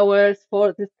powers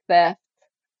for this theft,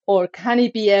 or can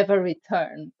it be ever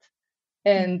returned?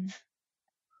 And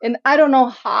I don't know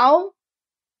how,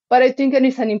 but I think it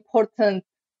is an important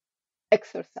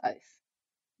exercise.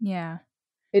 Yeah.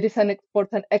 It is an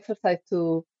important exercise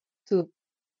to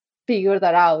figure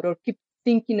that out or keep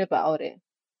thinking about it,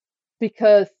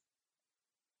 because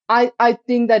I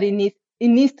think that it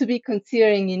needs to be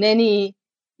considering in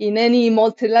any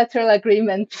multilateral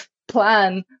agreement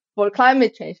plan for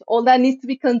climate change. All that needs to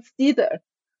be considered,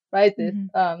 right? This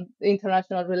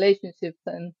international relationships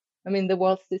and the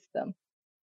world system.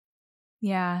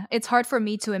 Yeah, it's hard for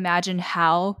me to imagine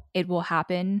how it will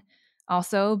happen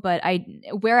also, but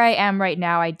where I am right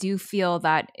now, I do feel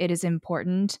that it is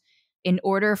important in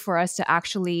order for us to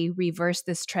actually reverse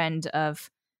this trend of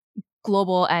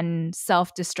global and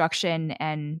self-destruction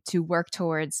and to work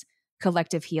towards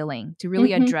collective healing, to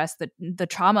really address the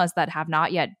traumas that have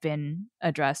not yet been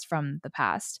addressed from the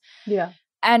past. Yeah.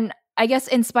 And I guess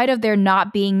in spite of there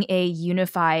not being a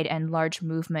unified and large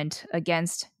movement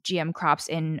against GM crops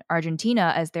in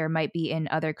Argentina, as there might be in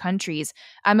other countries,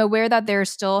 I'm aware that there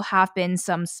still have been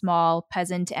some small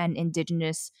peasant and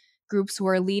indigenous groups who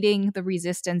are leading the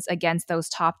resistance against those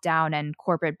top-down and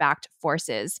corporate-backed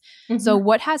forces. So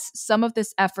what has some of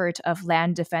this effort of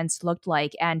land defense looked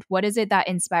like, and what is it that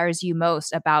inspires you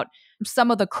most about some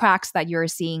of the cracks that you're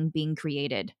seeing being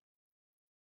created?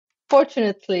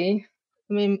 Fortunately,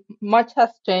 much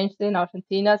has changed in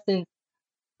Argentina since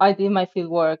I did my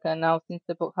field work and now since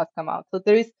the book has come out. So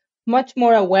there is much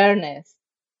more awareness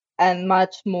and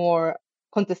much more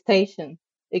contestation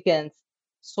against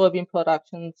soybean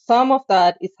production. Some of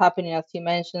that is happening, as you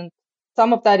mentioned.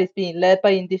 Some of that is being led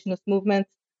by indigenous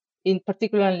movements,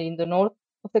 particularly in the north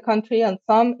of the country, and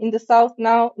some in the south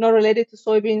now, not related to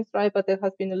soybeans, right? But there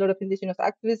has been a lot of indigenous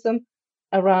activism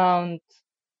around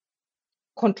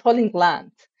controlling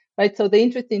land, right? So the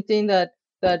interesting thing that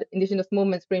indigenous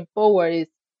movements bring forward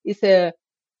is a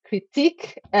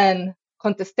critique and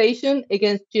contestation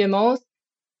against GMOs,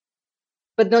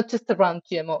 but not just around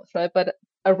GMOs, right? But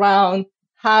around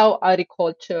how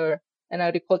agriculture and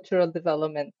agricultural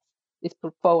development is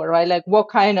put forward, right? Like what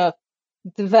kind of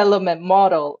development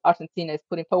model Argentina is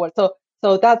putting forward. So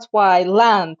So that's why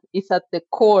land is at the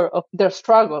core of their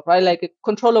struggle, right? Like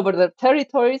control over their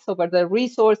territories, over their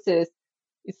resources,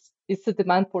 is a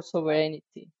demand for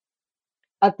sovereignty.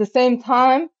 At the same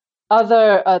time,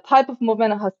 other type of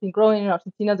movement that has been growing in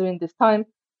Argentina during this time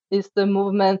is the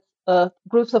movement of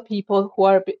groups of people who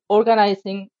are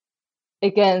organizing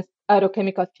against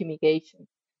agrochemical fumigation.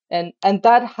 And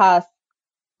that has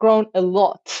grown a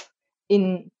lot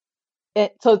in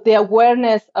so the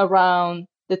awareness around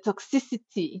the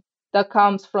toxicity that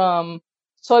comes from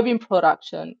soybean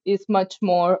production is much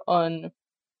more on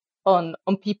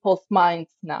people's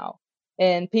minds now.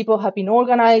 And people have been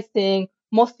organizing.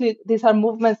 Mostly these are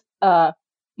movements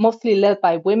mostly led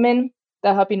by women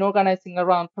that have been organizing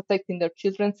around protecting their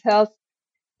children's health.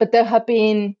 But there have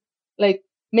been like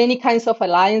many kinds of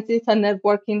alliances and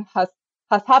networking has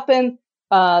happened.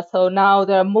 So now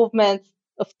there are movements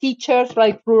of teachers,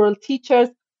 like rural teachers,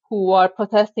 who are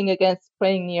protesting against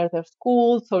spraying near their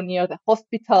schools or near the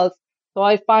hospitals. So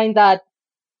I find that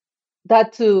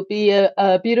to be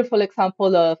a beautiful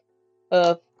example of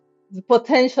the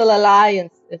potential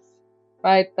alliances,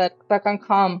 right? That can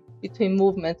come between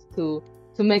movements to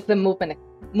make the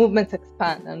movements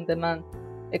expand and demand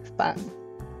expand.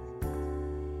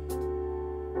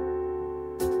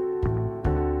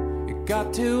 It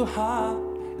got too hot,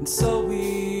 and so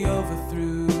we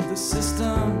overthrew the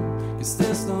system. 'Cause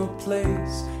there's no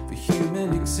place for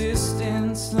human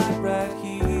existence like right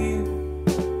here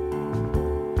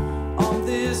on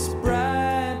this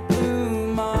bright blue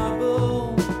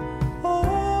marble,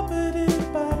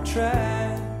 orbited by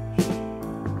trash.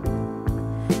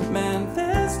 Man,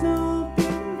 there's no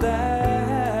big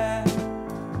that.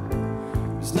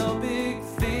 There's no big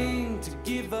thing to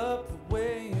give up the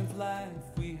way of life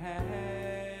we had.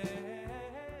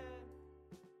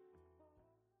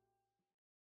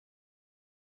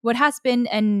 What has been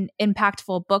an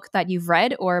impactful book that you've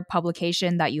read or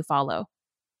publication that you follow?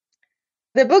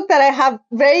 The book that I have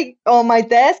very on my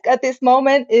desk at this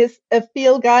moment is A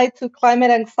Field Guide to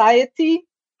Climate Anxiety,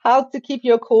 How to Keep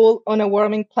Your Cool on a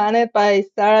Warming Planet by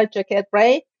Sarah Jaquette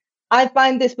Ray. I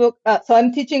find this book, so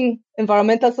I'm teaching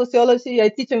environmental sociology. I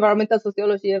teach environmental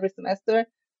sociology every semester,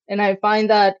 and I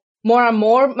find that more and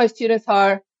more my students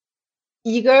are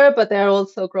eager, but they're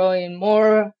also growing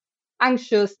more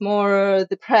anxious, more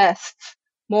depressed,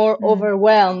 more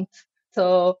overwhelmed.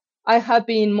 So I have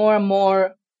been more and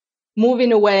more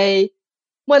moving away.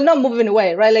 Well, not moving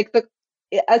away, right? Like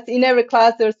as in every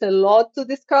class, there's a lot to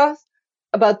discuss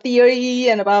about theory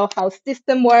and about how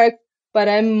system works, but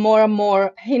I'm more and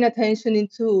more paying attention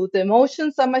into the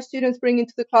emotions that my students bring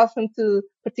into the classroom, to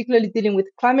particularly dealing with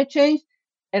climate change.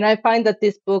 And I find that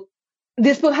this book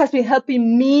has been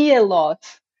helping me a lot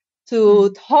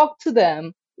to talk to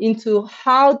them into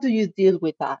how do you deal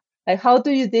with that? Like, how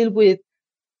do you deal with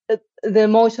the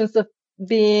emotions of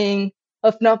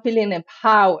not feeling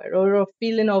empowered or of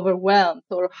feeling overwhelmed?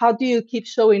 Or how do you keep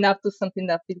showing up to something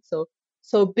that feels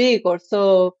so big or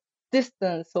so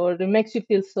distant, or it makes you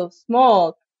feel so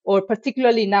small, or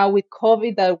particularly now with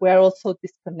COVID that we're also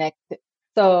disconnected?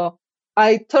 So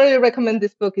I totally recommend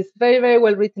this book. It's very, very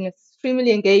well written. It's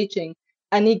extremely engaging,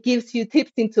 and it gives you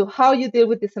tips into how you deal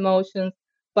with these emotions,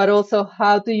 but also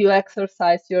how do you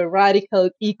exercise your radical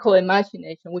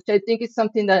eco-imagination, which I think is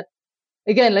something that,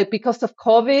 again, like because of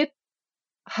COVID,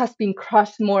 has been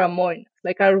crushed more and more in us.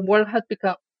 Like our world has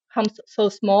become so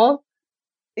small.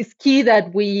 It's key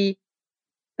that we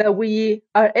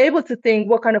are able to think,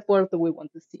 what kind of world do we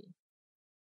want to see?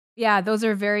 Yeah, those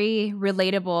are very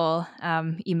relatable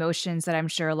emotions that I'm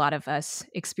sure a lot of us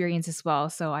experience as well.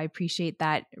 So I appreciate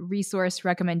that resource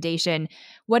recommendation.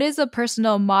 What is a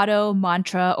personal motto,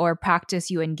 mantra, or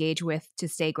practice you engage with to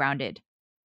stay grounded?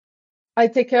 I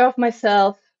take care of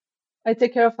myself, I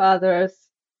take care of others,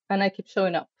 and I keep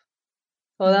showing up.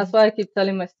 So that's why I keep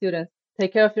telling my students,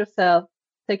 take care of yourself,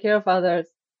 take care of others,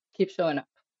 keep showing up.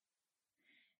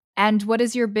 And what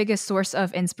is your biggest source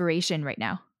of inspiration right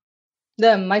now?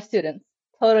 Them, my students,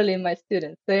 totally my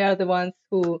students. They are the ones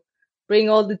who bring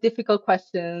all the difficult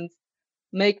questions,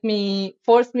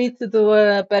 force me to do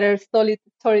a better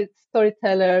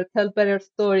storyteller, tell better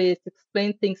stories,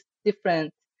 explain things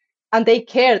different. And they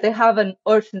care, they have an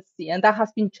urgency, and that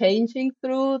has been changing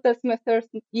through the semesters,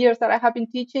 years that I have been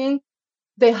teaching.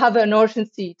 They have an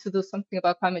urgency to do something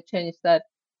about climate change that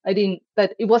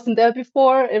it wasn't there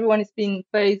before. Everyone is being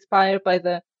very inspired by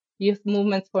the youth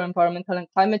movements for environmental and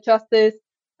climate justice,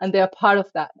 and they are part of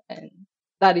that, and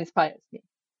that inspires me.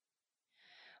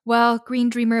 Well,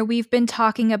 Green Dreamer, we've been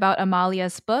talking about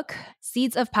Amalia's book,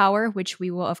 Seeds of Power, which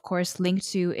we will, of course, link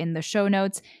to in the show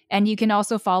notes. And you can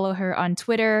also follow her on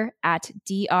Twitter at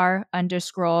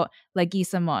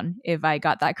dr_Leguizamon, if I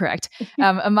got that correct.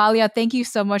 Amalia, thank you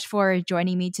so much for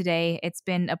joining me today. It's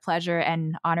been a pleasure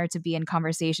and honor to be in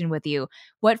conversation with you.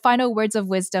 What final words of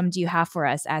wisdom do you have for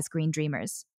us as Green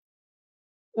Dreamers?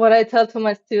 What I tell to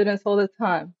my students all the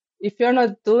time, if you're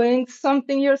not doing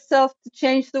something yourself to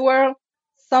change the world,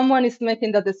 someone is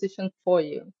making that decision for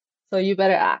you. So you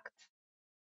better act.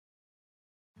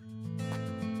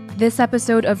 This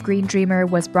episode of Green Dreamer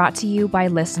was brought to you by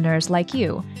listeners like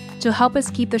you. To help us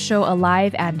keep the show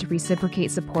alive and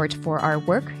reciprocate support for our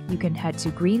work, you can head to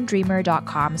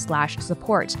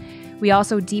greendreamer.com/support. We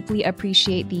also deeply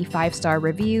appreciate the 5-star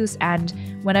reviews and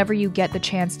whenever you get the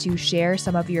chance to share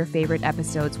some of your favorite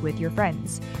episodes with your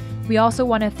friends. We also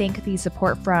want to thank the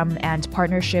support from and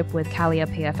partnership with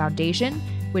Calliopeia Foundation,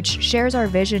 which shares our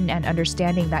vision and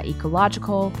understanding that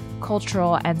ecological,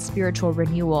 cultural, and spiritual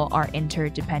renewal are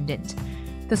interdependent.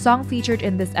 The song featured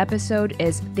in this episode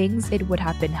is Things It Would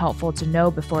Have Been Helpful to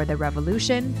Know Before the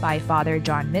Revolution by Father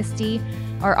John Misty.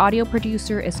 Our audio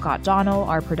producer is Scott Donnell,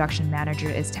 our production manager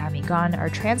is Tammy Gunn, our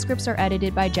transcripts are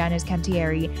edited by Janice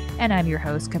Cantieri, and I'm your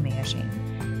host, Kamea Shane.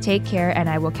 Take care, and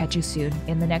I will catch you soon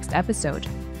in the next episode.